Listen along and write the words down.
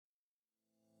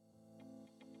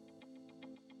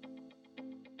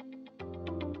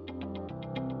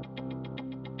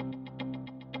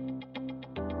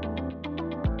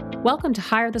Welcome to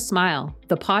Hire the Smile,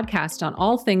 the podcast on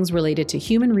all things related to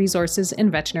human resources in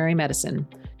veterinary medicine.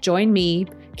 Join me,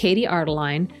 Katie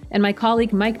Ardeline, and my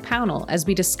colleague Mike Pownell as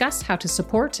we discuss how to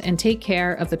support and take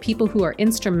care of the people who are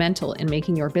instrumental in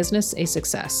making your business a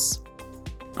success.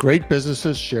 Great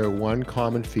businesses share one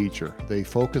common feature. They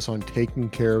focus on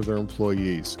taking care of their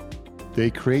employees.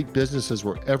 They create businesses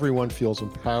where everyone feels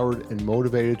empowered and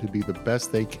motivated to be the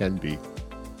best they can be.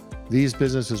 These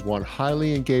businesses want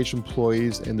highly engaged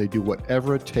employees, and they do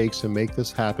whatever it takes to make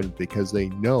this happen because they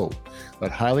know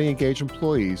that highly engaged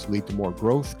employees lead to more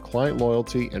growth, client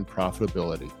loyalty, and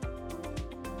profitability.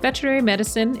 Veterinary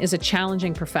medicine is a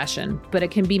challenging profession, but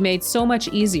it can be made so much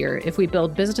easier if we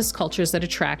build business cultures that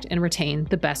attract and retain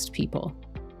the best people.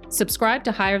 Subscribe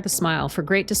to Hire the Smile for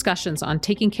great discussions on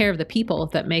taking care of the people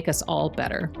that make us all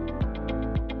better.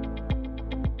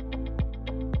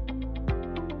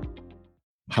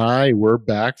 Hi, we're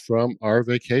back from our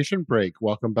vacation break.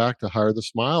 Welcome back to Hire the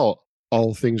Smile,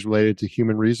 all things related to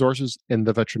human resources in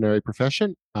the veterinary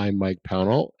profession. I'm Mike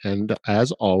Pownell, and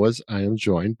as always, I am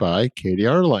joined by Katie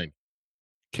Ardeline.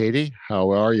 Katie,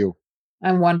 how are you?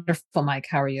 I'm wonderful, Mike.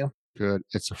 How are you? Good.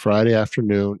 It's a Friday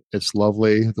afternoon. It's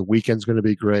lovely. The weekend's going to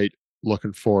be great.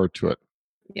 Looking forward to it.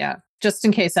 Yeah, just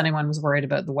in case anyone was worried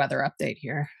about the weather update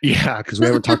here. Yeah, because we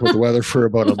haven't talked about the weather for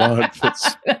about a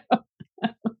month.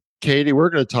 Katie, we're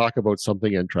going to talk about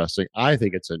something interesting. I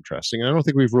think it's interesting. I don't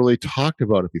think we've really talked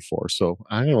about it before. So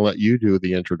I'm going to let you do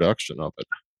the introduction of it.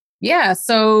 Yeah.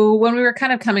 So when we were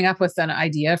kind of coming up with an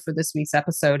idea for this week's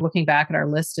episode, looking back at our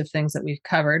list of things that we've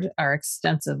covered, our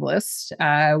extensive list,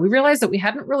 we realized that we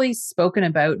hadn't really spoken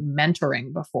about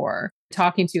mentoring before.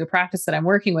 Talking to a practice that I'm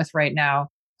working with right now,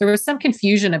 there was some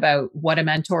confusion about what a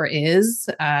mentor is,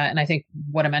 and I think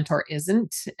what a mentor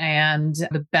isn't, and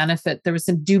the benefit. There was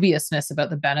some dubiousness about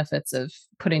the benefits of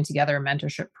putting together a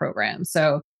mentorship program.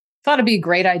 So I thought it'd be a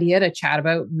great idea to chat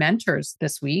about mentors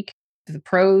this week, the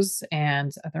pros,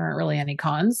 and there aren't really any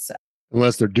cons.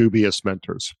 Unless they're dubious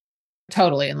mentors.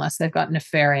 Totally, unless they've got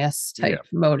nefarious type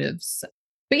motives.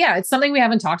 But yeah, it's something we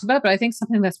haven't talked about, but I think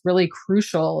something that's really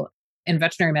crucial in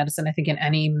veterinary medicine, I think in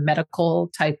any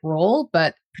medical type role,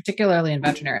 but particularly in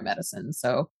veterinary medicine.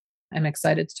 So I'm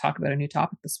excited to talk about a new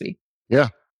topic this week. Yeah.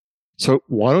 So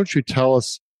why don't you tell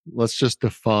us, let's just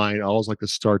define, I always like to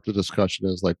start the discussion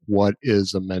as like, what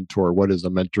is a mentor? What is a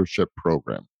mentorship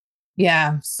program?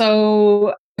 Yeah.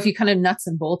 So if you kind of nuts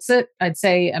and bolts it, I'd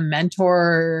say a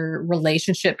mentor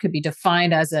relationship could be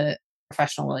defined as a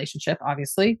professional relationship,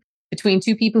 obviously, between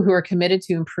two people who are committed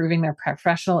to improving their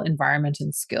professional environment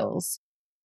and skills.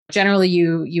 Generally,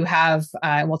 you have,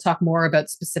 we'll talk more about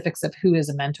specifics of who is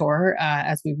a mentor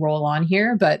as we roll on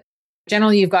here, but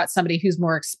generally you've got somebody who's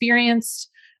more experienced,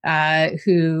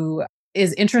 who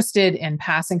is interested in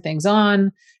passing things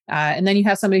on, and then you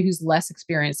have somebody who's less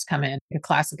experienced come in. A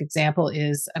classic example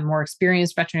is a more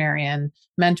experienced veterinarian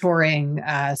mentoring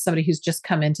somebody who's just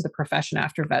come into the profession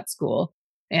after vet school.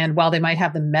 And while they might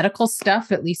have the medical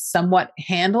stuff at least somewhat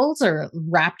handled or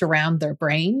wrapped around their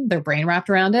brain wrapped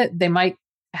around it, they might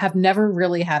have never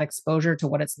really had exposure to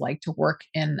what it's like to work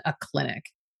in a clinic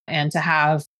and to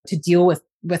have to deal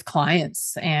with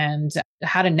clients and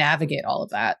how to navigate all of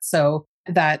that. So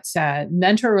that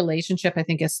mentor relationship, I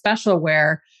think, is special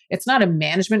where it's not a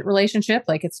management relationship.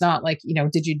 Like it's not like,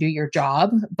 did you do your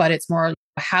job? But it's more,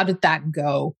 how did that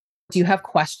go? Do you have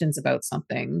questions about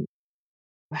something?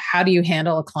 How do you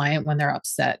handle a client when they're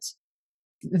upset?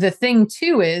 The thing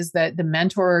too is that the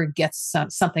mentor gets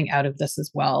something out of this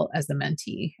as well as the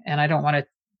mentee. And I don't want to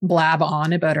blab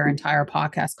on about our entire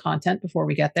podcast content before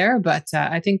we get there, but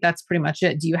I think that's pretty much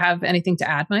it. Do you have anything to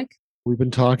add, Mike? We've been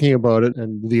talking about it,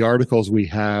 and the articles we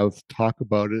have talk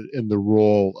about it in the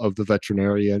role of the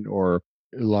veterinarian, or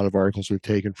a lot of articles we've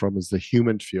taken from is the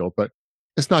human field, but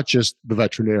it's not just the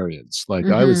veterinarians. Like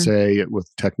I would say with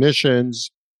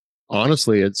technicians,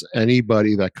 honestly, it's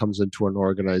anybody that comes into an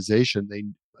organization.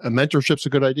 A mentorship's a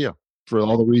good idea for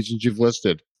all the reasons you've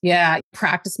listed. Yeah,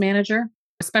 practice manager,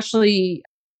 especially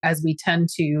as we tend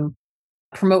to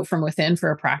promote from within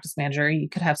for a practice manager, you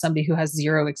could have somebody who has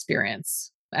zero experience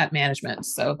at management.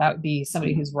 So that would be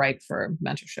somebody who's ripe for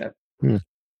mentorship.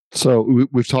 So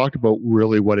we've talked about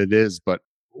really what it is, but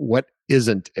what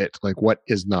isn't it? Like what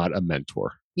is not a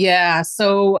mentor? Yeah,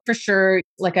 so for sure,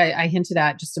 like I hinted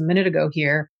at just a minute ago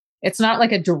here, it's not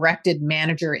like a directed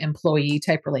manager-employee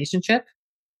type relationship.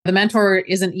 The mentor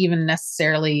isn't even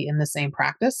necessarily in the same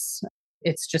practice.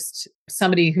 It's just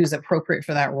somebody who's appropriate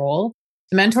for that role.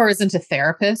 The mentor isn't a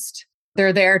therapist.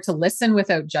 They're there to listen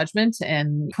without judgment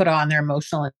and put on their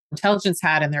emotional intelligence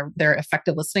hat and their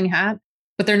effective listening hat.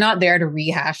 But they're not there to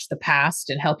rehash the past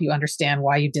and help you understand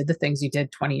why you did the things you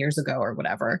did 20 years ago or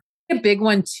whatever. A big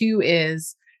one too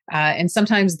is, and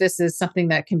sometimes this is something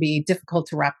that can be difficult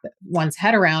to wrap one's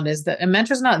head around, is that a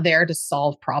mentor's not there to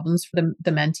solve problems for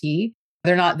the mentee.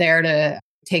 They're not there to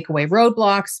take away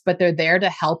roadblocks, but they're there to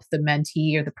help the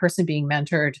mentee or the person being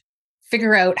mentored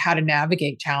figure out how to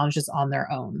navigate challenges on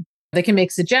their own. They can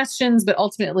make suggestions, but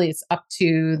ultimately it's up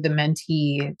to the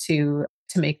mentee to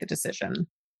make the decision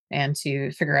and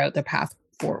to figure out the path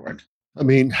forward. I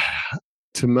mean,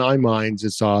 to my mind,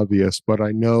 it's obvious, but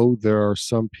I know there are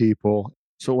some people.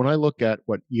 So when I look at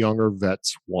what younger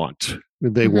vets want,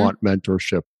 they Mhm. want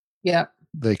mentorship. Yeah.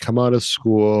 They come out of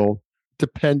school,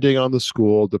 depending on the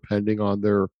school, depending on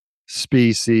their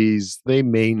species, they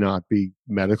may not be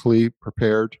medically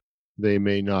prepared. They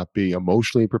may not be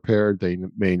emotionally prepared. They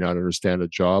may not understand a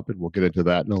job. And we'll get into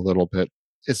that in a little bit.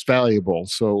 It's valuable.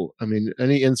 So, I mean,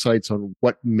 any insights on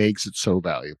what makes it so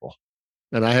valuable?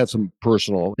 And I have some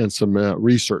personal and some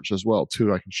research as well,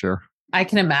 too, I can share. I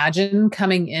can imagine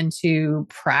coming into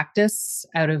practice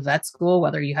out of vet school,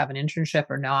 whether you have an internship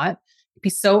or not, it'd be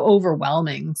so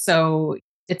overwhelming. So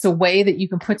it's a way that you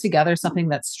can put together something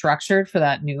that's structured for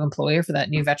that new employer, for that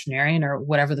new veterinarian, or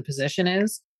whatever the position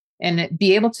is, and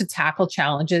be able to tackle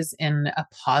challenges in a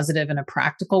positive and a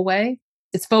practical way.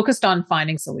 It's focused on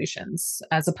finding solutions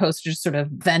as opposed to just sort of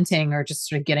venting or just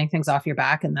sort of getting things off your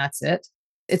back and that's it.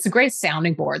 It's a great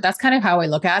sounding board. That's kind of how I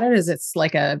look at it, is it's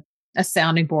like a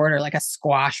sounding board or like a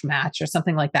squash match or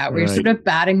something like that, where you're Right. sort of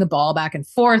batting the ball back and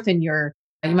forth and you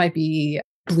might be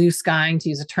blue skying, to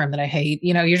use a term that I hate.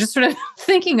 You're just sort of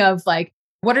thinking of like,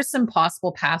 what are some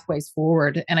possible pathways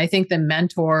forward? And I think the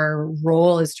mentor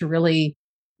role is to really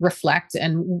reflect,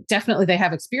 and definitely they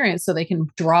have experience so they can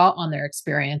draw on their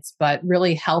experience, but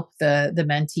really help the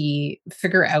mentee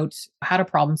figure out how to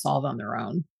problem solve on their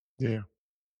own. Yeah.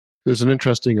 There's an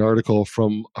interesting article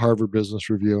from Harvard Business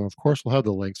Review. Of course, we'll have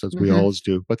the links as we Hmm. always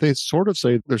do, but they sort of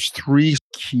say there's three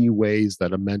key ways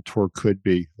that a mentor could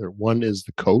be. One is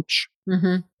the coach,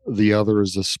 Hmm. the other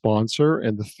is a sponsor,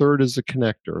 and the third is a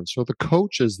connector. And so the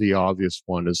coach is the obvious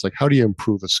one, is like, how do you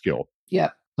improve a skill?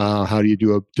 Yep. How do you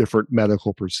do a different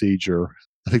medical procedure?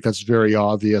 I think that's very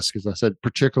obvious because I said,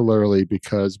 particularly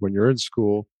because when you're in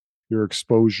school, your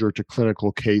exposure to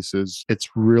clinical cases, it's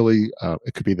really,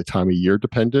 it could be the time of year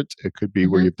dependent. It could be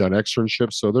where Hmm. you've done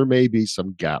externships. So there may be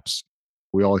some gaps.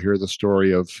 We all hear the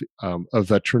story of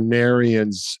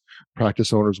veterinarians,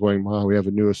 practice owners going, wow, we have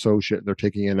a new associate and they're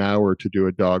taking an hour to do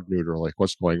a dog neuter. Like,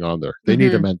 what's going on there? They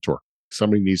need a Hmm. mentor.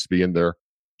 Somebody needs to be in there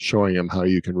showing them how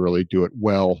you can really do it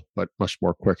well, but much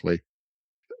more quickly.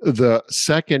 The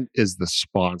second is the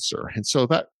sponsor. And so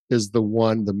that is the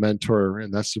one, the mentor,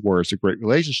 and that's where it's a great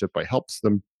relationship. It helps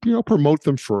them, promote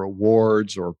them for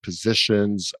awards or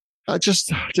positions,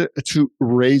 just to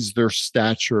raise their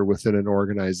stature within an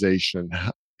organization.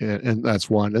 And that's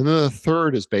one. And then the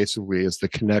third is basically is the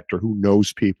connector who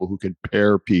knows people, who can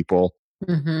pair people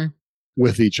Hmm.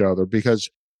 with each other, because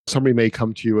somebody may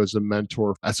come to you as a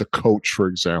mentor, as a coach, for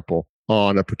example,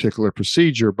 on a particular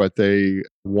procedure, but they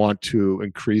want to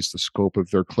increase the scope of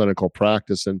their clinical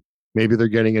practice. And maybe they're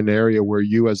getting an area where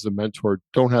you, as the mentor,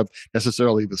 don't have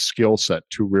necessarily the skill set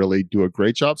to really do a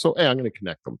great job. So, hey, I'm going to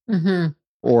connect them. Hmm.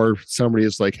 Or somebody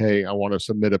is like, hey, I want to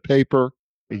submit a paper.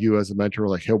 You, as a mentor, are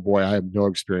like, oh boy, I have no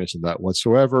experience in that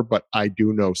whatsoever, but I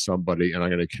do know somebody and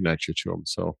I'm going to connect you to them.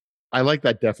 So, I like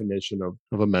that definition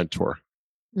of a mentor.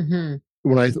 Hmm.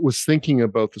 When I was thinking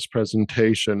about this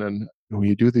presentation, and when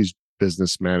you do these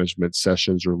business management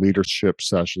sessions or leadership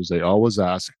sessions, they always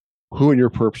ask, who in your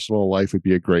personal life would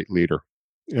be a great leader?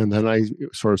 And then I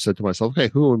sort of said to myself, okay,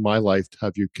 who in my life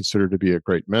have you considered to be a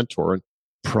great mentor? And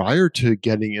prior to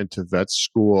getting into vet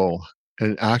school,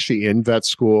 and actually in vet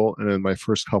school, and in my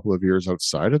first couple of years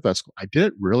outside of vet school, I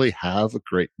didn't really have a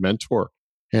great mentor.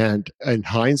 And in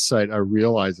hindsight, I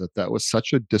realized that that was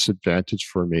such a disadvantage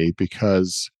for me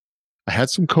because I had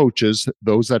some coaches,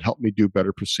 those that helped me do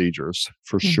better procedures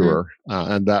for Hmm. sure.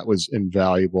 And that was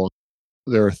invaluable.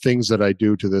 There are things that I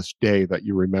do to this day that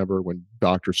you remember when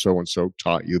Dr. So and so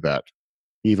taught you that,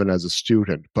 even as a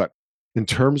student. But in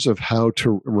terms of how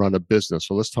to run a business,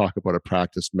 so let's talk about a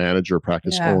practice manager,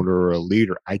 practice Yeah. owner, or a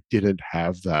leader. I didn't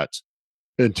have that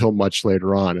until much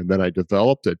later on. And then I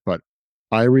developed it. But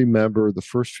I remember the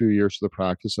first few years of the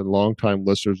practice, and longtime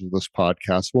listeners of this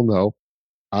podcast will know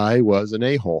I was an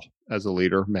a-hole as a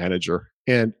leader, manager.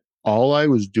 And all I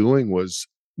was doing was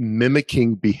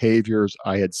mimicking behaviors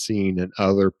I had seen in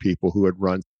other people who had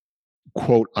run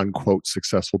quote unquote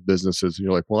successful businesses. And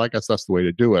you're like, well, I guess that's the way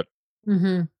to do it.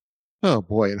 Hmm. Oh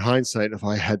boy, in hindsight, if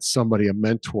I had somebody, a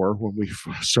mentor, when we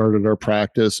started our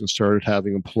practice and started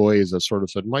having employees that sort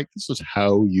of said, Mike, this is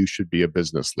how you should be a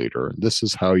business leader, and this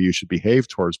is how you should behave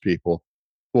towards people.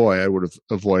 boy, I would have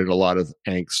avoided a lot of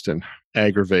angst and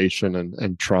aggravation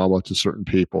and trauma to certain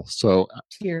people. So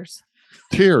Tears.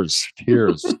 tears.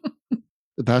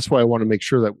 That's why I want to make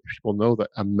sure that people know that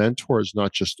a mentor is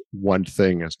not just one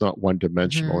thing, it's not one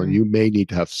dimensional. And Mhm. you may need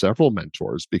to have several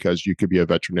mentors because you could be a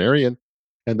veterinarian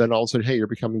and then all of a sudden, hey, you're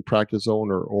becoming practice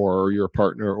owner or you're a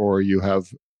partner or you have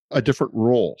a different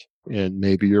role. And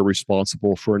maybe you're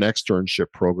responsible for an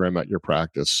externship program at your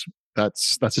practice.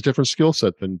 That's a different skill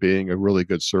set than being a really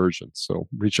good surgeon. So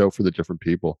reach out for the different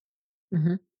people.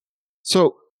 Mhm.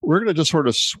 So we're going to just sort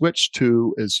of switch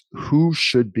to is who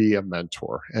should be a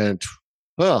mentor. And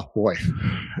oh boy,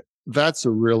 that's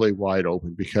a really wide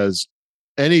open because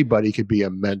anybody could be a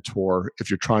mentor if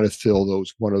you're trying to fill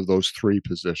those one of those three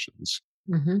positions.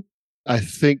 Mhm. I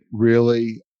think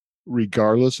really,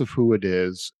 regardless of who it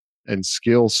is and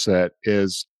skill set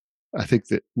is, I think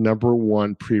that number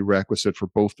one prerequisite for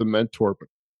both the mentor, but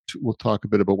we'll talk a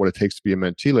bit about what it takes to be a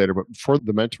mentee later. But for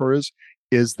the mentor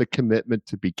is the commitment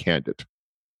to be candid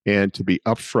and to be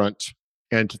upfront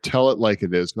and to tell it like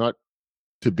it is, not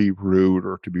to be rude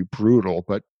or to be brutal,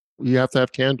 but you have to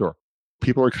have candor.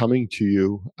 People are coming to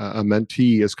you, a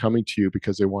mentee is coming to you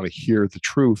because they want to hear the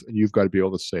truth, and you've got to be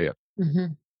able to say it.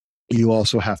 Mhm. You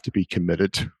also have to be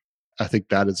committed. I think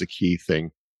that is a key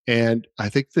thing. And I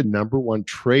think the number one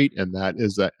trait in that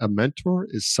is that a mentor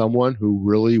is someone who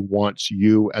really wants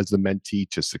you as the mentee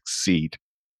to succeed.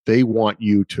 They want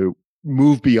you to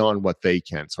move beyond what they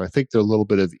can. So I think the little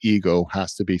bit of ego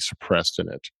has to be suppressed in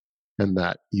it. And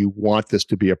that you want this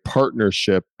to be a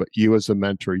partnership, but you as a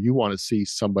mentor, you want to see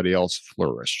somebody else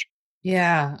flourish.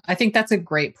 Yeah, I think that's a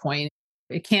great point.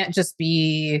 It can't just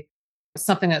be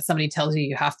something that somebody tells you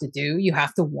you have to do. You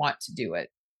have to want to do it.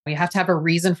 You have to have a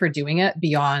reason for doing it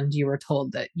beyond you were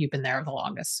told that you've been there the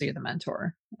longest, so you're the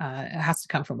mentor. It has to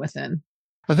come from within.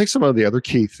 I think some of the other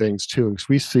key things too, because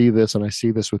we see this, and I see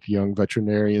this with young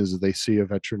veterinarians, they see a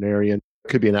veterinarian, it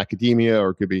could be in academia or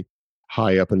it could be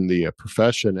high up in the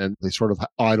profession, and they sort of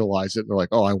idolize it. And they're like,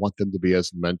 oh, I want them to be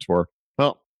as a mentor.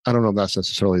 Well, I don't know if that's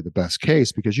necessarily the best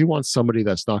case because you want somebody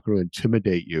that's not going to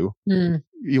intimidate you. Mm,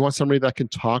 You want somebody that can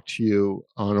talk to you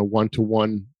on a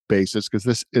one-to-one basis because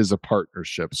this is a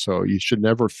partnership. So you should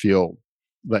never feel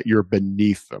that you're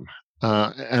beneath them.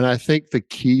 And I think the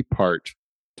key part,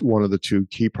 one of the two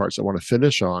key parts I want to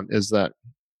finish on is that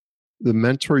the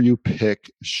mentor you pick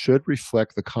should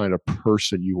reflect the kind of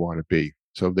person you want to be.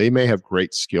 So they may have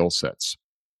great skill sets.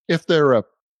 If they're a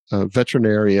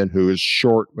veterinarian who is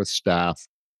short with staff,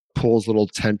 pulls little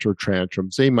temper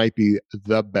tantrums, they might be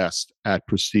the best at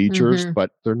procedures, mhm.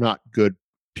 but they're not good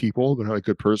people. They're not a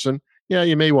good person. Yeah,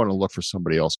 you may want to look for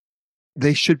somebody else.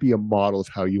 They should be a model of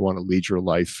how you want to lead your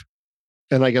life.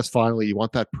 And I guess finally, you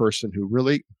want that person who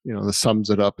really, that sums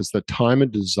it up is the time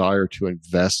and desire to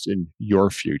invest in your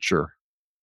future.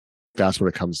 That's what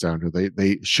it comes down to.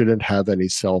 They shouldn't have any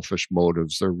selfish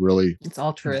motives. They're really It's there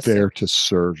altruistic. to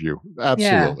serve you. Yeah,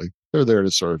 Absolutely. They're there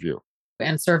to serve you.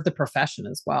 and serve the profession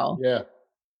as well Yeah.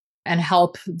 and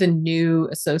help the new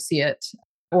associate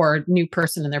or new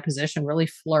person in their position really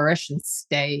flourish and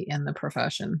stay in the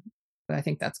profession. I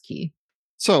think that's key.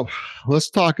 So let's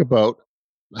talk about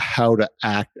how to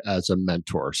act as a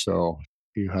mentor. So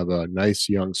you have a nice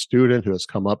young student who has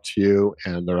come up to you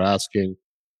and they're asking,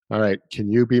 all right,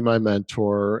 can you be my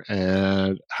mentor?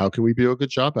 And how can we do a good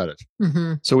job at it?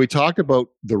 Mhm. So we talk about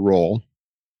the role,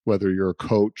 whether you're a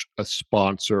coach, a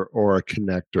sponsor, or a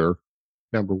connector.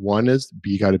 Number one is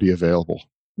you got to be available.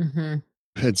 Mhm.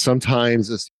 And some time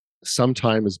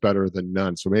is better than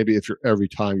none. So maybe if you're every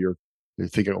time you're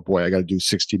thinking, oh boy, I got to do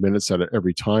 60 minutes at it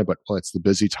every time, but it's the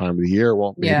busy time of the year.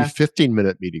 Well, maybe Yeah.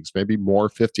 15-minute meetings, maybe more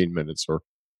 15 minutes. Or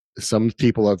some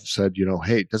people have said,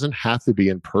 hey, it doesn't have to be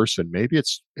in person. Maybe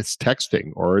it's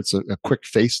texting or it's a quick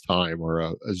FaceTime or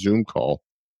a Zoom call.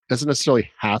 It doesn't necessarily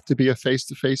have to be a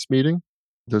face-to-face meeting.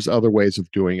 There's other ways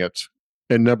of doing it.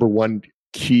 And number one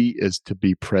key is to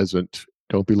be present.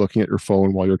 Don't be looking at your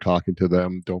phone while you're talking to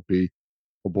them. Don't be,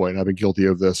 oh boy, and I've been guilty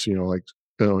of this, like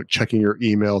checking your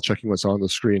email, checking what's on the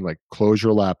screen, like close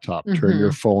your laptop, turn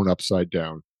your Mhm. phone upside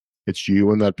down. It's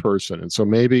you and that person. And so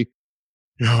maybe,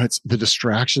 it's the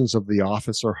distractions of the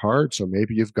office are hard. So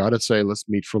maybe you've got to say, let's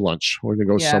meet for lunch. We're going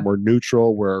to go Yeah. somewhere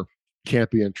neutral where you can't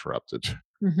be interrupted.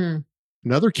 Mhm.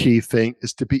 Another key thing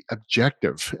is to be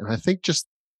objective. And I think just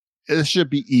it should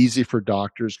be easy for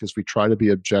doctors because we try to be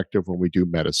objective when we do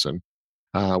medicine.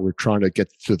 We're trying to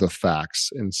get to the facts.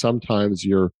 And sometimes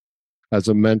as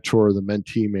a mentor, the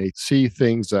mentee may see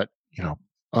things that,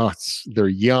 they're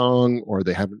young or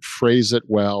they haven't phrased it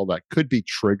well that could be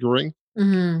triggering.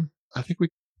 Mhm. I think we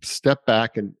step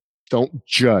back and don't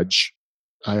judge.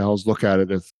 I always look at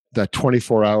it as that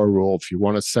 24-hour rule. If you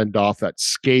want to send off that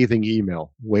scathing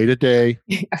email, wait a day.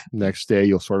 Yeah. Next day,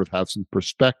 you'll sort of have some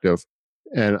perspective.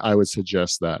 And I would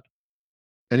suggest that.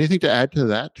 Anything to add to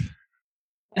that?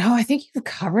 Oh, I think you've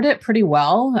covered it pretty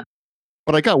well.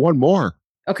 But I got one more.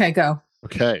 Okay, go.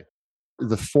 Okay.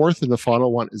 The fourth and the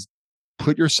final one is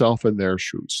put yourself in their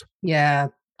shoes. Yeah.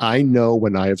 I know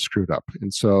when I have screwed up.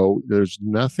 And so there's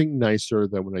nothing nicer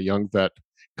than when a young vet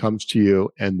comes to you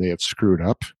and they have screwed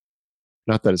up.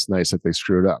 Not that it's nice that they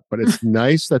screwed up, but it's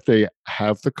nice that they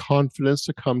have the confidence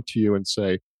to come to you and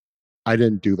say, I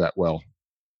didn't do that well.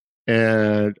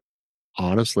 And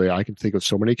honestly, I can think of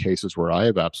so many cases where I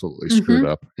have absolutely screwed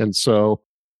up. And so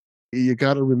you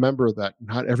got to remember that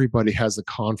not everybody has the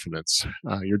confidence.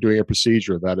 You're doing a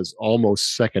procedure that is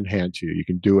almost secondhand to you. You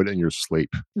can do it in your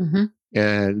sleep. Mm-hmm.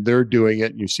 And they're doing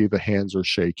it, and you see the hands are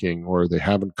shaking, or they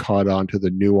haven't caught on to the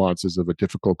nuances of a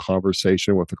difficult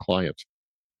conversation with a client.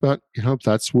 But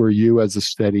that's where you, as a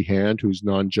steady hand who's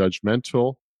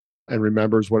non-judgmental and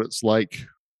remembers what it's like,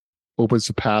 opens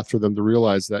the path for them to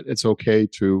realize that it's okay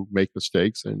to make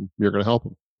mistakes, and you're going to help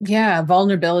them. Yeah,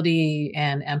 vulnerability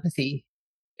and empathy,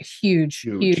 a huge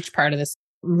part of this.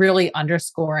 Really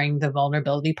underscoring the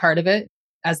vulnerability part of it.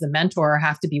 As the mentor,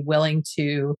 have to be willing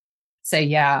to say,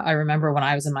 yeah, I remember when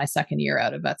I was in my second year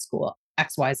out of vet school,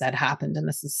 XYZ happened, and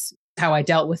this is how I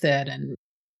dealt with it. And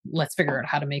let's figure out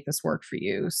how to make this work for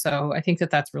you. So I think that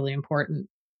that's really important.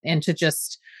 And to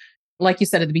just, like you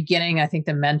said at the beginning, I think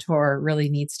the mentor really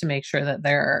needs to make sure that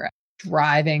they're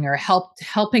driving or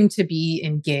helping to be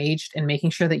engaged and making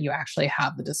sure that you actually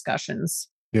have the discussions.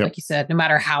 Yep. Like you said, no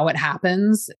matter how it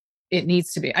happens, it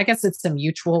needs to be, I guess it's a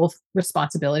mutual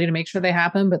responsibility to make sure they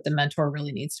happen, but the mentor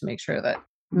really needs to make sure that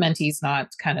mentee's not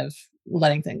kind of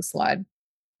letting things slide.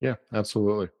 Yeah,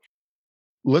 absolutely.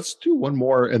 Let's do one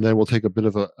more and then we'll take a bit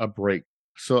of a break.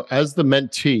 So, as the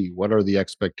mentee, what are the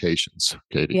expectations,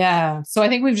 Katie? Yeah. So I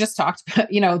think we've just talked about,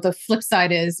 the flip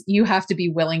side is you have to be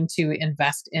willing to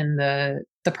invest in the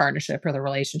partnership or the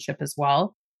relationship as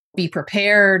well. Be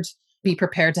prepared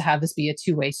to have this be a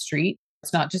two-way street.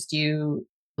 It's not just you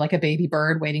like a baby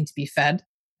bird waiting to be fed.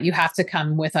 You have to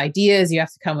come with ideas. You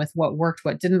have to come with what worked,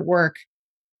 what didn't work.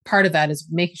 Part of that is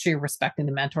making sure you're respecting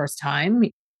the mentor's time.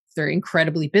 If they're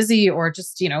incredibly busy or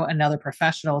just, another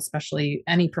professional, especially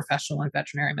any professional in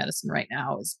veterinary medicine right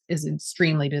now is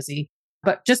extremely busy.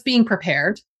 But just being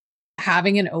prepared,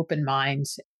 having an open mind,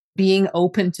 being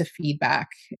open to feedback.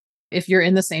 If you're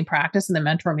in the same practice and the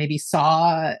mentor maybe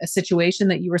saw a situation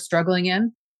that you were struggling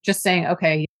in, just saying,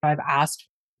 okay, I've asked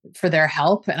for their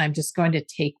help and I'm just going to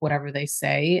take whatever they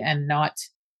say and not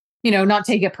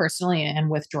take it personally and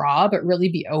withdraw, but really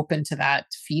be open to that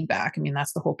feedback. I mean,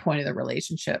 that's the whole point of the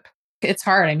relationship. It's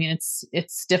hard. I mean,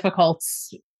 it's difficult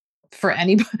for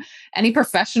any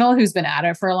professional who's been at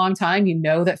it for a long time.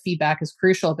 That feedback is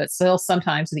crucial, but still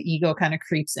sometimes the ego kind of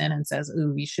creeps in and says,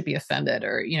 ooh, you should be offended,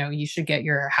 or, you should get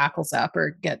your hackles up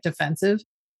or get defensive.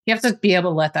 You have to be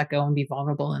able to let that go and be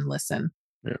vulnerable and listen.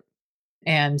 Yeah.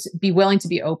 And be willing to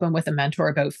be open with a mentor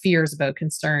about fears, about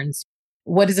concerns.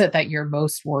 What is it that you're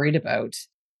most worried about?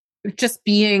 Just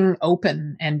being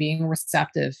open and being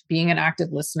receptive, being an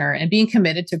active listener and being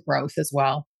committed to growth as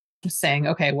well. Just saying,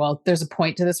 okay, well, there's a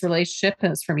point to this relationship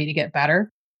and it's for me to get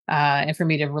better and for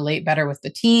me to relate better with the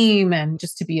team and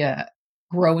just to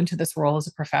grow into this role as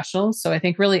a professional. So I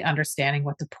think really understanding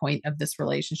what the point of this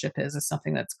relationship is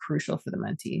something that's crucial for the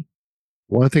mentee.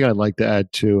 One thing I'd like to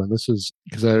add too, and this is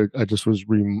because I just was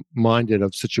reminded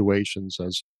of situations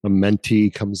as a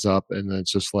mentee comes up and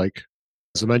it's just like,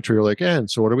 as a mentor, you're like, and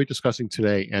so what are we discussing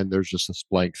today? And there's just this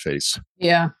blank face.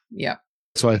 Yeah. Yeah.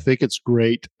 So I think it's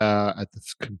great at the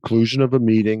conclusion of a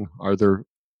meeting, are there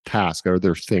tasks, are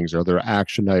there things, are there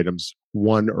action items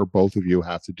one or both of you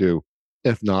have to do?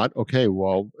 If not, okay,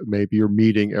 well, maybe you're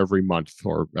meeting every month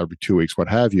or every 2 weeks, what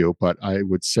have you. But I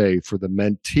would say for the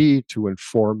mentee to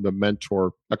inform the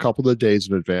mentor a couple of days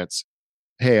in advance,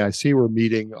 hey, I see we're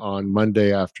meeting on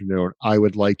Monday afternoon. I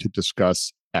would like to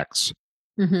discuss X.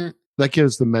 Mm-hmm. That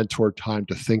gives the mentor time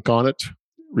to think on it,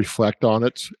 reflect on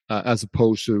it, as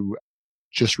opposed to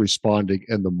just responding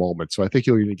in the moment. So I think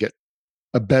you're going to get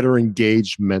a better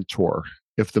engaged mentor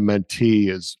if the mentee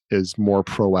is more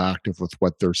proactive with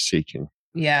what they're seeking.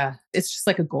 Yeah, it's just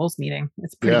like a goals meeting.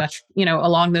 It's pretty much,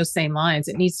 along those same lines.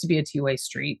 It needs to be a two-way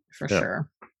street for sure.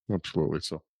 Absolutely.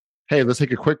 So, hey, let's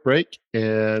take a quick break.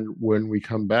 And when we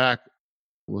come back,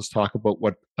 let's talk about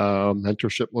what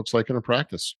mentorship looks like in a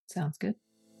practice. Sounds good.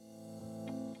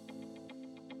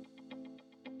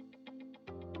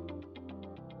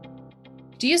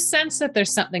 Do you sense that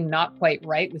there's something not quite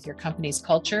right with your company's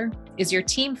culture? Is your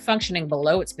team functioning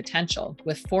below its potential,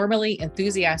 with formerly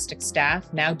enthusiastic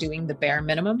staff now doing the bare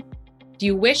minimum? Do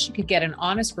you wish you could get an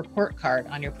honest report card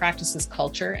on your practice's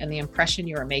culture and the impression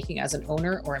you are making as an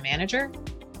owner or a manager?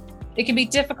 It can be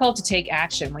difficult to take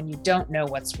action when you don't know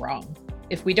what's wrong.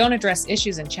 If we don't address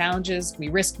issues and challenges, we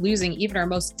risk losing even our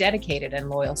most dedicated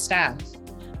and loyal staff.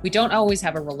 We don't always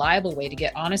have a reliable way to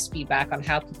get honest feedback on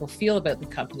how people feel about the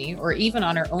company or even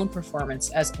on our own performance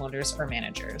as owners or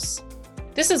managers.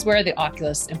 This is where the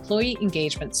Oculus Employee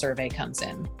Engagement Survey comes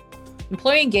in.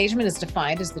 Employee engagement is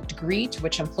defined as the degree to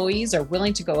which employees are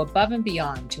willing to go above and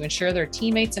beyond to ensure their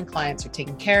teammates and clients are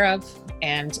taken care of,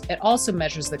 and it also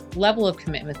measures the level of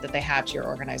commitment that they have to your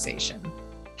organization.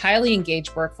 Highly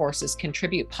engaged workforces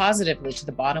contribute positively to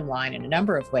the bottom line in a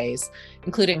number of ways,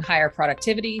 including higher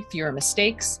productivity, fewer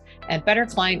mistakes, and better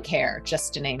client care,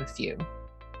 just to name a few.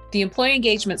 The Employee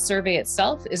Engagement Survey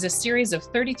itself is a series of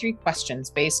 33 questions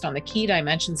based on the key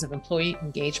dimensions of employee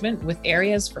engagement with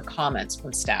areas for comments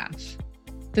from staff.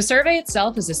 The survey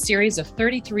itself is a series of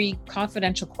 33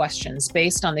 confidential questions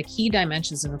based on the key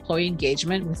dimensions of employee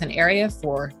engagement with an area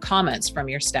for comments from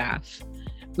your staff.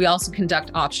 We also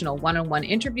conduct optional one-on-one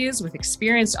interviews with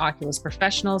experienced Oculus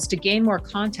professionals to gain more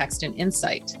context and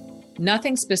insight.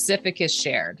 Nothing specific is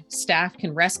shared. Staff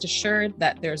can rest assured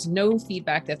that there's no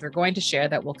feedback that they're going to share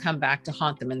that will come back to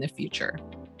haunt them in the future.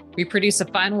 We produce a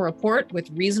final report with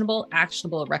reasonable,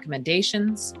 actionable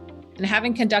recommendations. And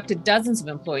having conducted dozens of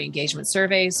employee engagement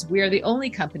surveys, we are the only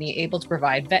company able to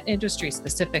provide vet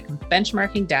industry-specific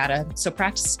benchmarking data so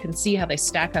practices can see how they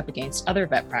stack up against other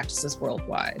vet practices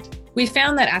worldwide. We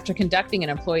found that after conducting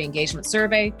an employee engagement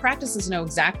survey, practices know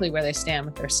exactly where they stand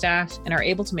with their staff and are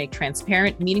able to make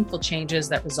transparent, meaningful changes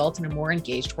that result in a more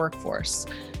engaged workforce.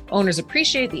 Owners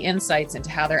appreciate the insights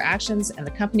into how their actions and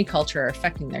the company culture are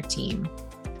affecting their team.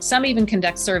 Some even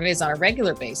conduct surveys on a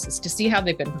regular basis to see how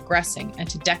they've been progressing and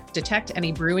to detect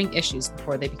any brewing issues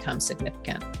before they become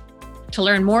significant. To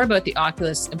learn more about the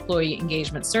Oculus Employee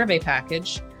Engagement Survey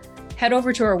package, head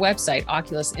over to our website,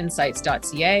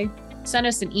 oculusinsights.ca, send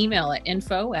us an email at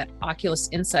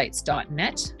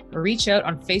info@oculusinsights.net, or reach out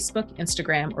on Facebook,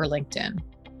 Instagram, or LinkedIn.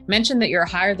 Mention that you're a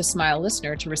Hire the Smile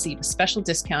listener to receive a special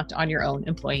discount on your own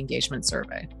employee engagement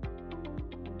survey.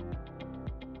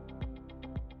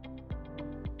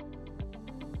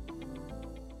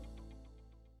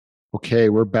 Okay,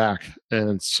 we're back.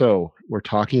 And so we're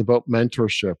talking about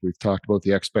mentorship. We've talked about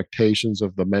the expectations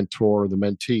of the mentor or the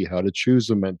mentee, how to choose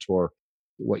a mentor,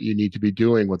 what you need to be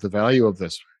doing, what the value of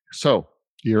this. So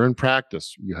you're in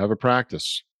practice, you have a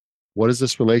practice. What does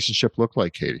this relationship look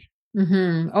like, Katie?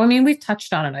 Oh, I mean, we've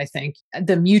touched on it, I think.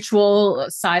 The mutual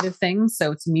side of things.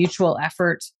 So it's mutual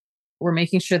effort. We're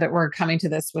making sure that we're coming to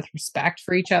this with respect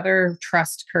for each other,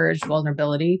 trust, courage,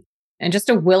 vulnerability, and just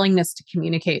a willingness to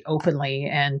communicate openly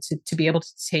and to be able to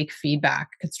take feedback,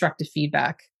 constructive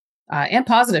feedback, and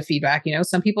positive feedback. You know,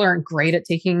 some people aren't great at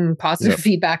taking positive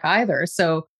feedback either.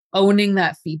 So owning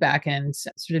that feedback and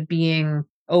sort of being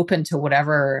open to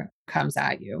whatever comes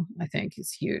at you, I think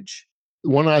is huge.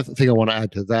 One other thing I want to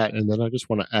add to that, and then I just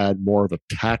want to add more of a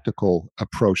tactical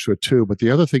approach to it too. But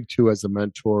the other thing too, as a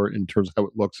mentor, in terms of how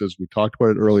it looks, as we talked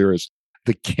about it earlier, is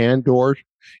the candor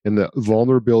and the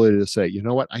vulnerability to say, you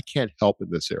know what, I can't help in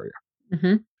this area.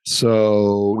 Mm-hmm.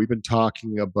 So we've been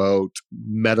talking about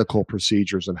medical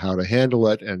procedures and how to handle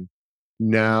it. And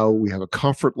now we have a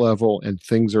comfort level and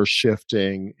things are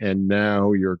shifting. And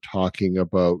now you're talking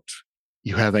about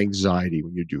you have anxiety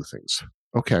when you do things.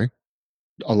 Okay.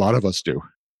 A lot of us do.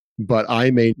 But I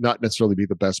may not necessarily be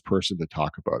the best person to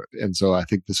talk about it. And so I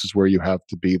think this is where you have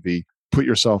to be put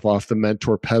yourself off the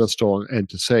mentor pedestal and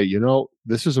to say, you know,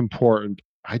 this is important.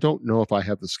 I don't know if I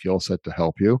have the skill set to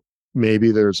help you.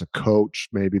 Maybe there's a coach,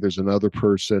 maybe there's another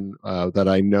person that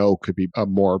I know could be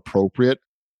more appropriate.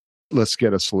 Let's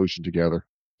get a solution together.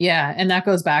 Yeah. And that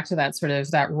goes back to that sort of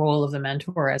that role of the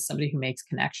mentor as somebody who makes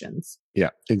connections. Yeah,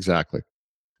 exactly.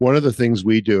 One of the things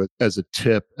we do as a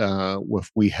tip,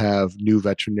 if we have new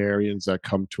veterinarians that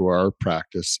come to our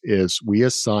practice, is we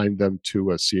assign them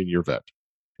to a senior vet.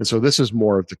 And so this is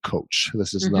more of the coach.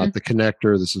 This is not the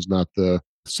connector. This is not the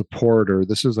supporter.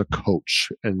 This is a coach.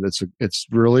 And it's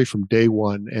really from day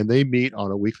one. And they meet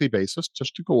on a weekly basis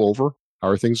just to go over how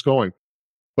are things going.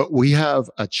 But we have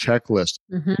a checklist,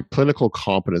 clinical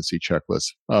competency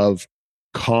checklist of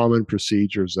common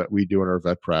procedures that we do in our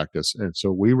vet practice. And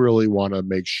so we really want to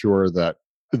make sure that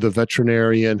the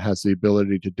veterinarian has the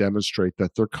ability to demonstrate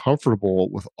that they're comfortable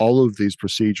with all of these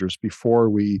procedures before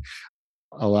we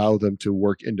allow them to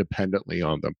work independently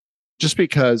on them. Just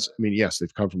because, I mean, yes,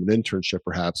 they've come from an internship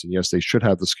perhaps, and yes, they should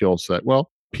have the skill set.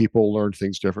 Well, People learn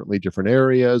things differently, different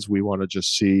areas. We want to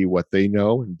just see what they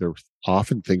know. And they're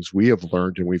often things we have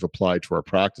learned and we've applied to our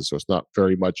practice. So it's not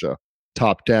very much a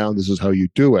top down, this is how you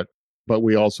do it. But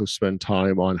we also spend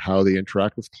time on how they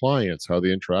interact with clients, how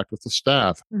they interact with the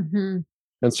staff. Hmm.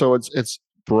 And so it's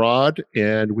broad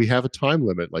and we have a time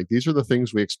limit. Like these are the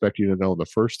things we expect you to know in the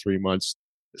first 3 months,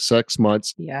 6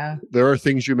 months. Yeah. There are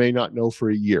things you may not know for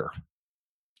a year.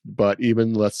 But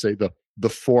even let's say the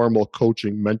formal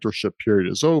coaching mentorship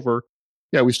period is over,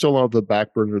 yeah, we still have the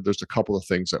back burner. There's a couple of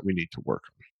things that we need to work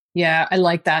on. Yeah, I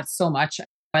like that so much.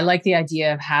 I like the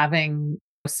idea of having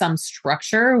some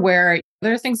structure where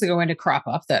there are things that go into crop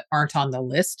up that aren't on the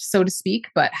list, so to speak,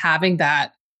 but having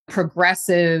that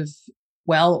progressive,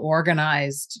 well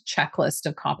organized checklist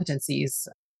of competencies,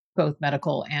 both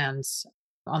medical and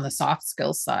on the soft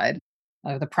skills side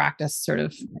of the practice sort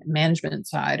of management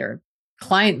side or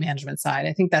client management side.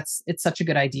 I think it's such a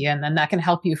good idea. And then that can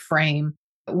help you frame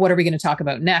what are we going to talk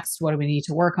about next? What do we need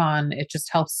to work on? It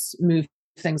just helps move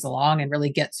things along and really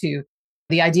get to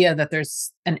the idea that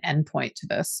there's an endpoint to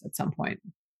this at some point.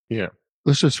 Yeah.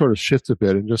 Let's just sort of shift a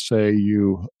bit and just say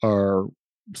you are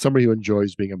somebody who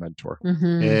enjoys being a mentor.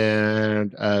 Hmm.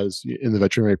 And as in the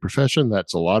veterinary profession,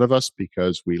 that's a lot of us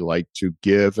because we like to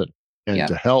give and Yep.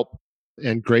 to help.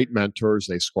 And great mentors,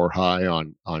 they score high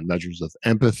on measures of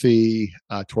empathy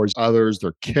towards others.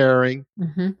 They're caring,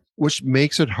 Hmm. which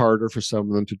makes it harder for some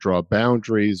of them to draw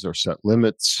boundaries or set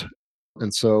limits.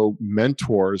 And so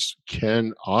mentors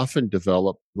can often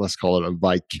develop, let's call it a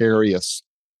vicarious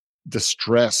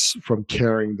distress from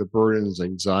carrying the burdens,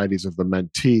 anxieties of the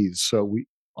mentees. So we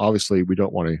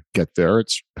don't want to get there.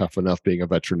 It's tough enough being a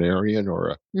veterinarian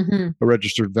or Hmm. a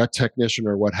registered vet technician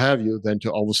or what have you, than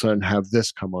to all of a sudden have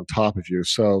this come on top of you.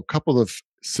 So a couple of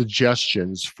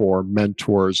suggestions for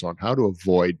mentors on how to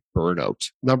avoid burnout.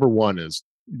 Number one is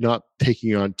not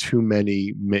taking on too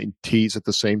many mentees at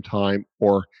the same time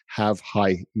or have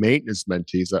high maintenance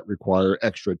mentees that require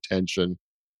extra attention,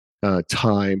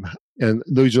 time. And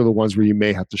those are the ones where you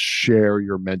may have to share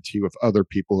your mentee with other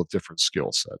people with different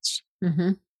skill sets.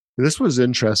 Hmm. This was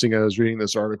interesting. I was reading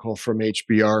this article from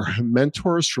HBR.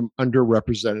 Mentors from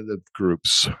underrepresented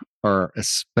groups are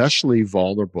especially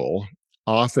vulnerable,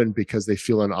 often because they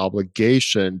feel an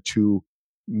obligation to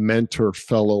mentor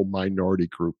fellow minority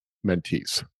group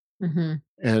mentees. Hmm.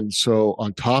 And so,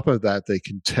 on top of that, they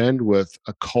contend with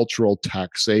a cultural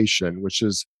taxation, which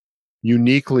is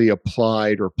uniquely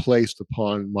applied or placed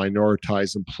upon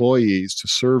minoritized employees to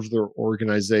serve their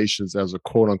organizations as a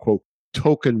quote unquote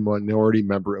token minority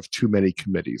member of too many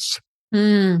committees.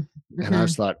 Hmm. And I Hmm.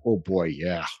 was thought, oh boy,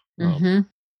 yeah. Hmm.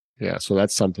 Yeah. So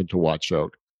that's something to watch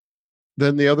out.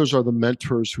 Then the others are the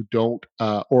mentors who don't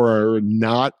or are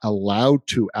not allowed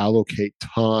to allocate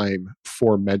time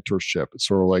for mentorship. It's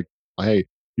sort of like, hey,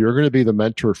 you're going to be the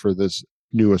mentor for this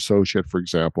new associate, for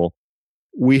example.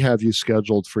 We have you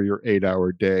scheduled for your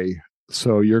 8-hour day.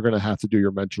 So you're going to have to do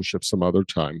your mentorship some other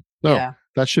time. No, Yeah.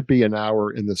 that should be an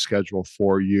hour in the schedule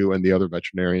for you and the other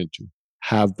veterinarian to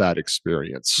have that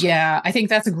experience. Yeah. I think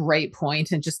that's a great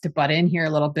point. And just to butt in here a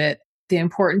little bit, the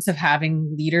importance of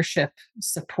having leadership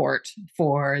support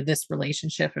for this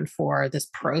relationship and for this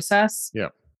process. Yeah.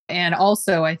 And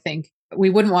also, I think we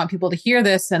wouldn't want people to hear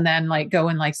this and then like go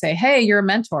and like say, hey, you're a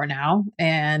mentor now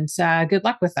and good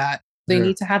luck with that. They Yeah.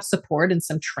 need to have support and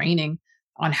some training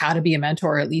on how to be a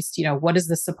mentor, or at least, what is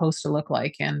this supposed to look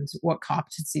like and what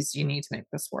competencies do you need to make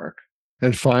this work?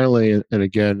 And finally, and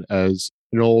again, as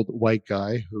an old white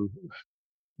guy who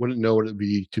wouldn't know what it'd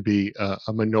be to be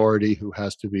a minority who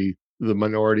has to be the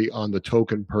minority on the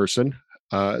token person,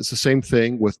 it's the same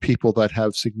thing with people that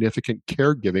have significant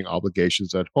caregiving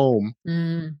obligations at home.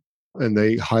 Mm, And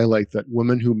they highlight that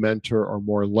women who mentor are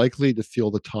more likely to feel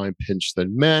the time pinch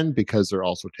than men because they're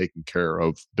also taking care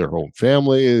of their own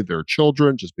family, their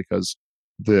children, just because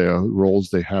the roles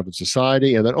they have in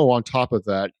society. And then, on top of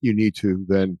that, you need to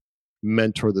then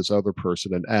mentor this other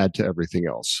person and add to everything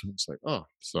else. It's like,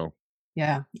 so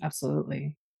yeah,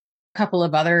 absolutely. A couple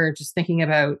of other, just thinking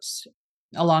about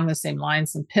along the same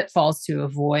lines, some pitfalls to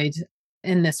avoid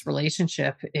in this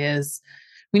relationship is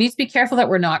we need to be careful that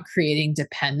we're not creating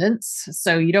dependence.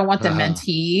 So you don't want the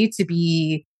mentee to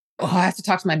be, oh, I have to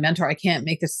talk to my mentor. I can't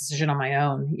make this decision on my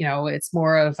own. It's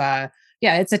more of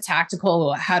yeah, it's a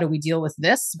tactical, how do we deal with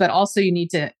this? But also we need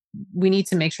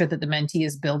to make sure that the mentee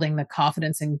is building the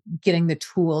confidence and getting the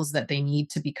tools that they need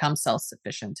to become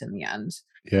self-sufficient in the end.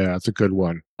 yeah, that's a good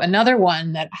one. Another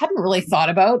one that I hadn't really thought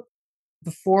about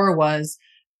before was,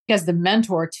 as the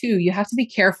mentor too, you have to be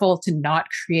careful to not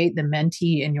create the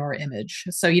mentee in your image.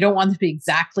 So you don't want them to be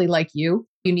exactly like you.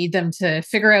 You need them to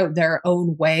figure out their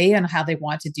own way and how they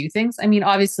want to do things. I mean,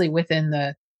 obviously within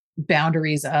the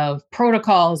boundaries of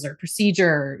protocols or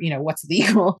procedure, what's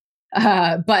legal.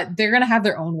 But they're going to have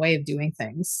their own way of doing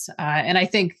things. And I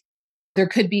think there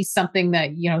could be something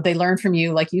that, they learn from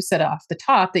you, like you said off the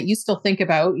top, that you still think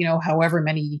about, however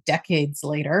many decades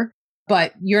later,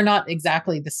 but you're not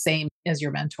exactly the same as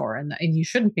your mentor, and you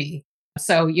shouldn't be.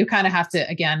 So you kind of have to,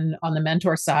 again, on the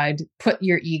mentor side, put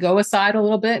your ego aside a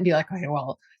little bit and be like, okay,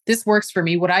 well, this works for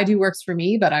me. What I do works for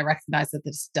me, but I recognize that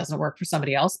this doesn't work for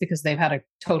somebody else because they've had a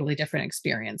totally different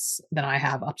experience than I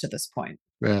have up to this point.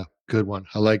 Yeah, good one.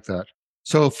 I like that.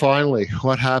 So finally,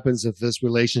 what happens if this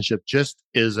relationship just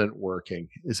isn't working?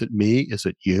 Is it me? Is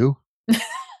it you?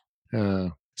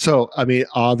 So, I mean,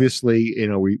 obviously,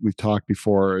 we've talked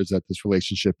before is that this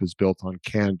relationship is built on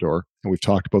candor, and we've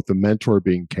talked about the mentor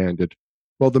being candid.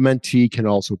 Well, the mentee can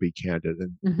also be candid,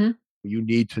 and you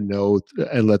need to know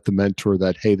and let the mentor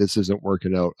that, hey, this isn't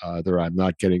working out. Either I'm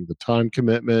not getting the time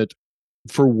commitment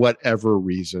for whatever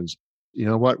reasons. You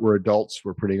know what? We're adults.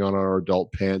 We're putting on our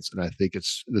adult pants, and I think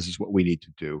this is what we need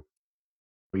to do.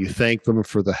 You thank them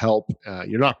for the help.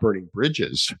 You're not burning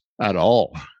bridges at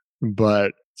all,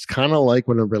 but it's kind of like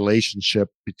when a relationship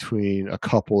between a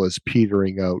couple is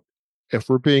petering out. If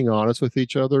we're being honest with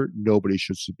each other, nobody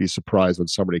should be surprised when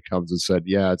somebody comes and said,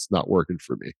 yeah, it's not working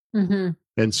for me.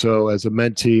 And so as a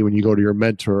mentee, when you go to your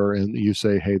mentor and you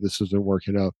say, hey, this isn't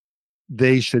working out,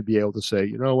 they should be able to say,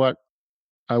 you know what?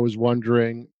 I was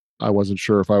wondering, I wasn't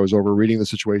sure if I was overreading the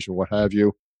situation, what have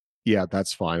you. Yeah,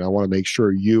 that's fine. I want to make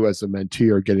sure you as a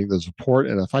mentee are getting the support.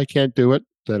 And if I can't do it,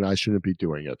 then I shouldn't be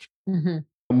doing it.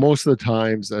 Most of the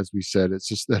times, as we said, it's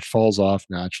just that falls off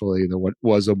naturally. What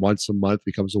was a once a month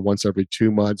becomes a once every 2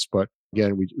 months. But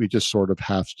again, we just sort of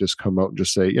have to just come out and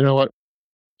just say, you know what,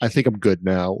 I think I'm good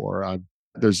now, or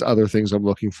there's other things I'm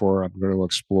looking for. I'm going to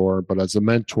explore. But as a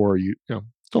mentor,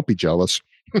 don't be jealous.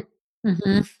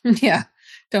 Yeah,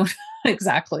 don't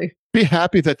exactly. Be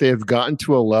happy that they have gotten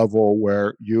to a level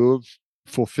where you've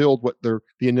fulfilled what the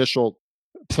initial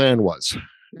plan was,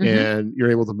 and you're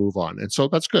able to move on. And so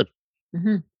that's good.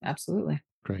 Absolutely.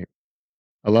 Great.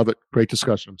 I love it. Great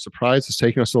discussion. I'm surprised it's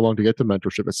taken us so long to get to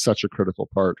mentorship. It's such a critical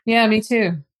part. Yeah, me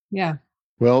too. Yeah.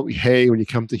 Well, hey, when you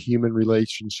come to human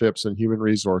relationships and human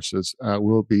resources,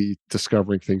 we'll be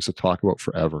discovering things to talk about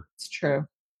forever. It's true.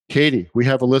 Katie, we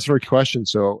have a listener question.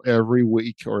 So every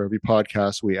week or every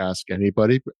podcast, we ask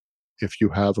anybody if you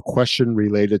have a question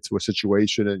related to a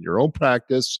situation in your own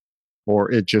practice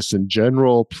or it just in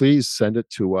general, please send it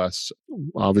to us.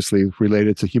 Obviously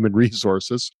related to human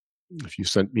resources. If you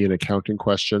sent me an accounting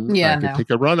question, I could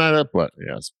take a run at it, but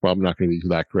yeah, it's probably not going to be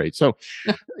that great. So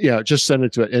yeah, just send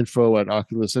it to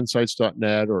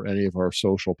info@oculusinsights.net or any of our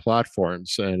social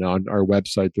platforms. And on our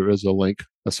website, there is a link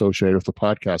associated with the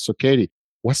podcast. So Katie,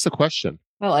 what's the question?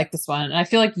 I like this one. And I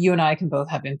feel like you and I can both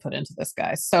have input into this,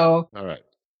 guys. So, all right.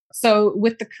 So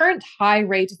with the current high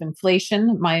rate of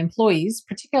inflation, my employees,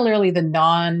 particularly the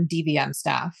non-DVM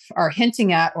staff, are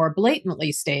hinting at or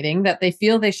blatantly stating that they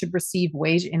feel they should receive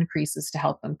wage increases to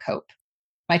help them cope.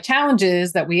 My challenge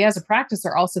is that we as a practice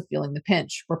are also feeling the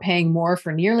pinch. We're paying more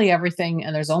for nearly everything,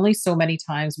 and there's only so many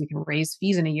times we can raise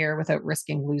fees in a year without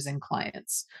risking losing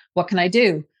clients. What can I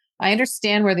do? I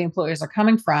understand where the employers are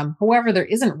coming from. However, there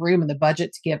isn't room in the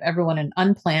budget to give everyone an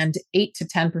unplanned 8 to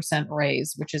 10%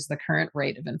 raise, which is the current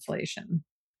rate of inflation.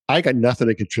 I got nothing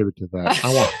to contribute to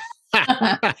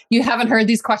that. You haven't heard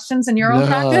these questions in your own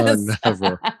practice?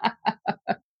 Never.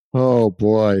 Oh,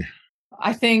 boy.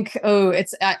 I think,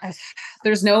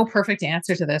 there's no perfect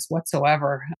answer to this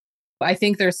whatsoever. I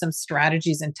think there's some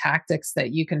strategies and tactics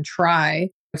that you can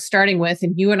try, starting with,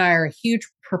 and you and I are a huge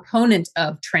proponent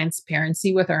of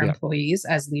transparency with our employees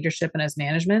as leadership and as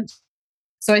management.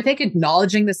 So I think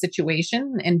acknowledging the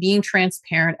situation and being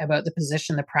transparent about the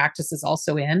position the practice is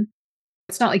also in.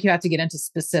 It's not like you have to get into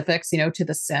specifics, to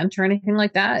the cent or anything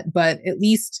like that, but at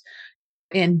least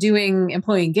in doing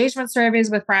employee engagement surveys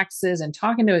with practices and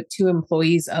talking to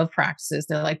employees of practices,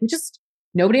 they're like,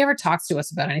 nobody ever talks to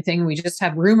us about anything. We just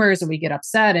have rumors and we get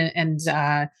upset and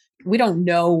we don't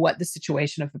know what the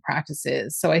situation of the practice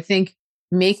is. So I think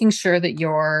making sure that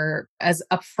you're as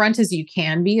upfront as you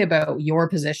can be about your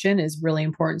position is really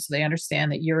important so they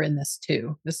understand that you're in this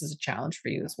too. This is a challenge for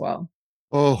you as well.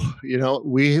 Oh,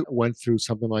 we went through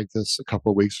something like this a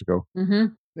couple of weeks ago.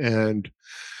 And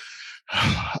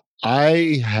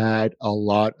I had a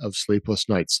lot of sleepless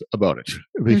nights about it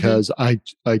because I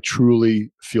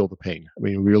truly feel the pain. I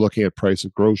mean, we were looking at price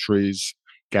of groceries,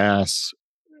 gas,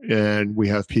 and we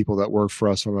have people that work for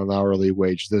us on an hourly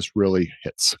wage. This really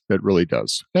hits. It really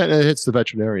does. And it hits the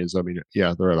veterinarians. I mean,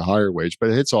 yeah, they're at a higher wage, but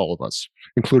it hits all of us,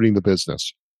 including the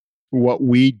business. What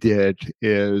we did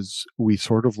is we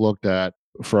sort of looked at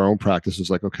for our own practices,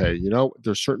 like, okay,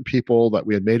 there's certain people that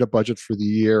we had made a budget for the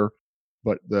year,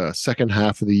 but the second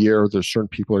half of the year, there's certain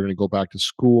people are going to go back to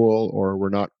school, or we're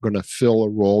not going to fill a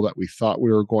role that we thought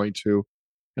we were going to.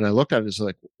 And I looked at it as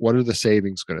like, what are the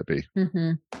savings going to be?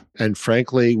 Mm-hmm. And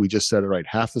frankly, we just said, all right,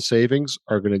 half the savings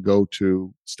are going to go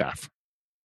to staff.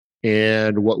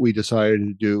 And what we decided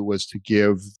to do was to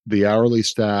give the hourly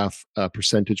staff a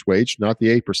percentage wage, not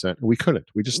the 8%. And we couldn't.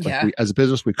 We just, as a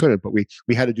business, we couldn't, but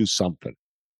we had to do something.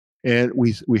 And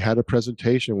we had a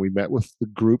presentation. We met with the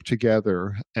group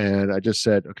together, and I just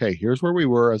said, okay, here's where we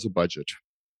were as a budget.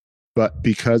 But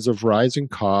because of rising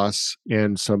costs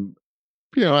and some,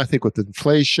 I think with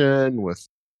inflation, with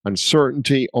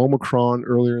uncertainty, Omicron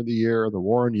earlier in the year, the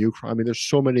war in Ukraine, there's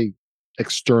so many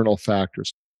external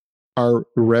factors. Our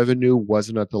revenue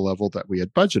wasn't at the level that we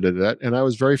had budgeted at. And I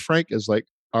was very frank, as like,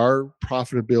 our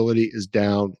profitability is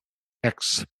down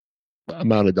X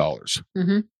amount of dollars,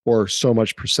 or so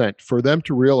much percent, for them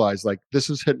to realize, like, this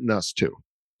is hitting us too.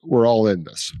 We're all in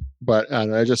this.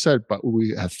 And I just said, but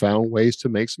we have found ways to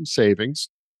make some savings,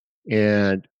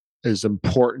 and it's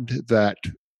important that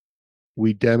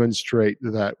we demonstrate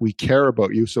that we care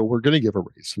about you. So we're going to give a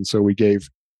raise. And so we gave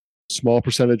small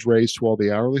percentage raise to all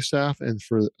the hourly staff, and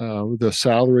for the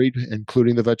salaried,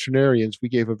 including the veterinarians, we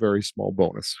gave a very small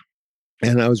bonus.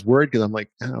 And I was worried because I'm like,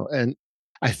 and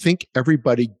I think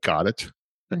everybody got it,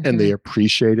 and they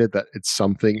appreciated that it's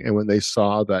something. And when they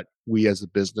saw that we as a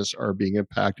business are being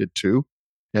impacted too,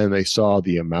 and they saw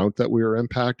the amount that we were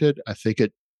impacted, I think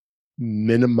it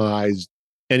minimized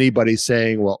anybody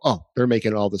saying, well, they're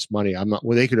making all this money, I'm not,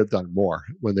 well, they could have done more,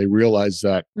 when they realized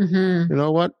that, you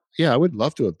know what? Yeah, I would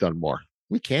love to have done more.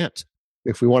 We can't.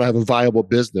 If we want to have a viable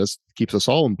business, it keeps us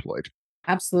all employed.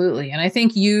 Absolutely. And I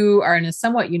think you are in a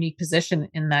somewhat unique position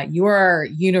in that you are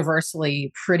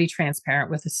universally pretty transparent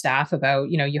with the staff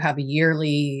about, you have a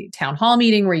yearly town hall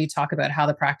meeting where you talk about how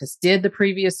the practice did the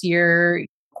previous year,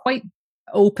 quite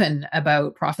open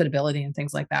about profitability and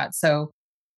things like that. So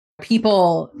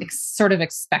people sort of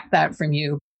expect that from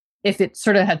you. If it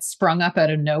sort of had sprung up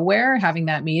out of nowhere, having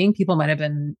that meeting, people might have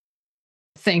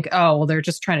think, oh, well, they're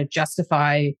just trying to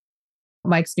justify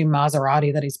Mike's new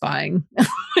Maserati that he's buying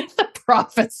with the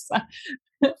profits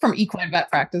from equine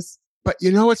vet practice. But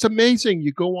it's amazing.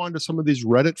 You go on to some of these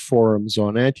Reddit forums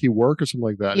on anti-work or something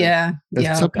like that. Yeah.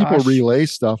 And some people relay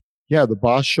stuff. Yeah, the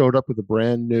boss showed up with a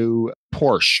brand new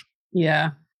Porsche.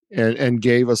 Yeah. And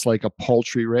gave us like a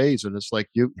paltry raise. And it's like,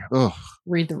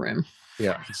 read the room.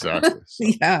 Yeah, exactly.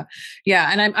 So.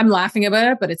 Yeah. And I'm laughing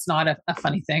about it, but it's not a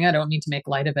funny thing. I don't mean to make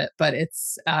light of it, but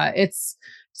it's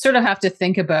sort of have to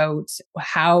think about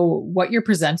what you're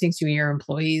presenting to your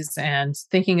employees, and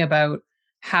thinking about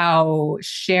how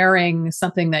sharing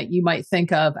something that you might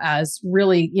think of as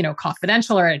really,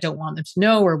 confidential, or I don't want them to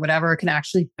know, or whatever, can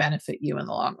actually benefit you in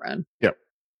the long run. Yeah.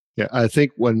 Yeah. I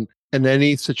think in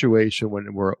any situation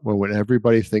when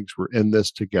everybody thinks we're in this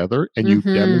together, and you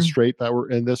demonstrate that we're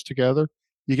in this together,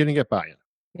 you're going to get buy-in.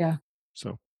 Yeah.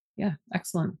 So. Yeah.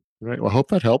 Excellent. All right. Well, I hope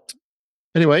that helped.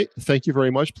 Anyway, thank you very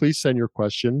much. Please send your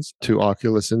questions to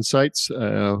Oculus Insights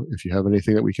if you have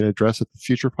anything that we can address at the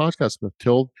future podcast. But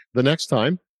till the next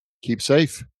time, keep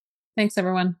safe. Thanks,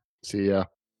 everyone. See ya.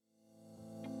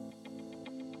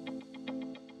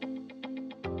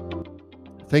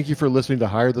 Thank you for listening to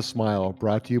Hire the Smile,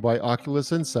 brought to you by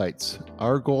Oculus Insights.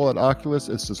 Our goal at Oculus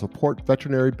is to support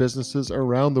veterinary businesses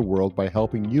around the world by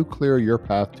helping you clear your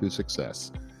path to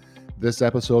success. This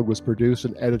episode was produced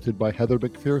and edited by Heather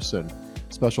McPherson.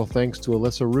 Special thanks to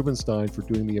Alyssa Rubenstein for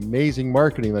doing the amazing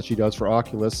marketing that she does for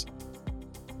Oculus.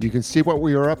 You can see what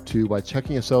we are up to by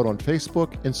checking us out on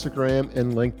Facebook, Instagram,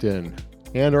 and LinkedIn,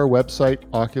 and our website,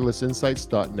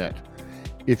 oculusinsights.net.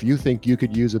 If you think you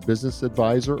could use a business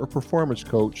advisor or performance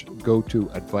coach, go to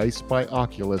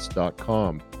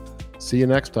advicebyoculus.com. See you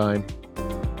next time.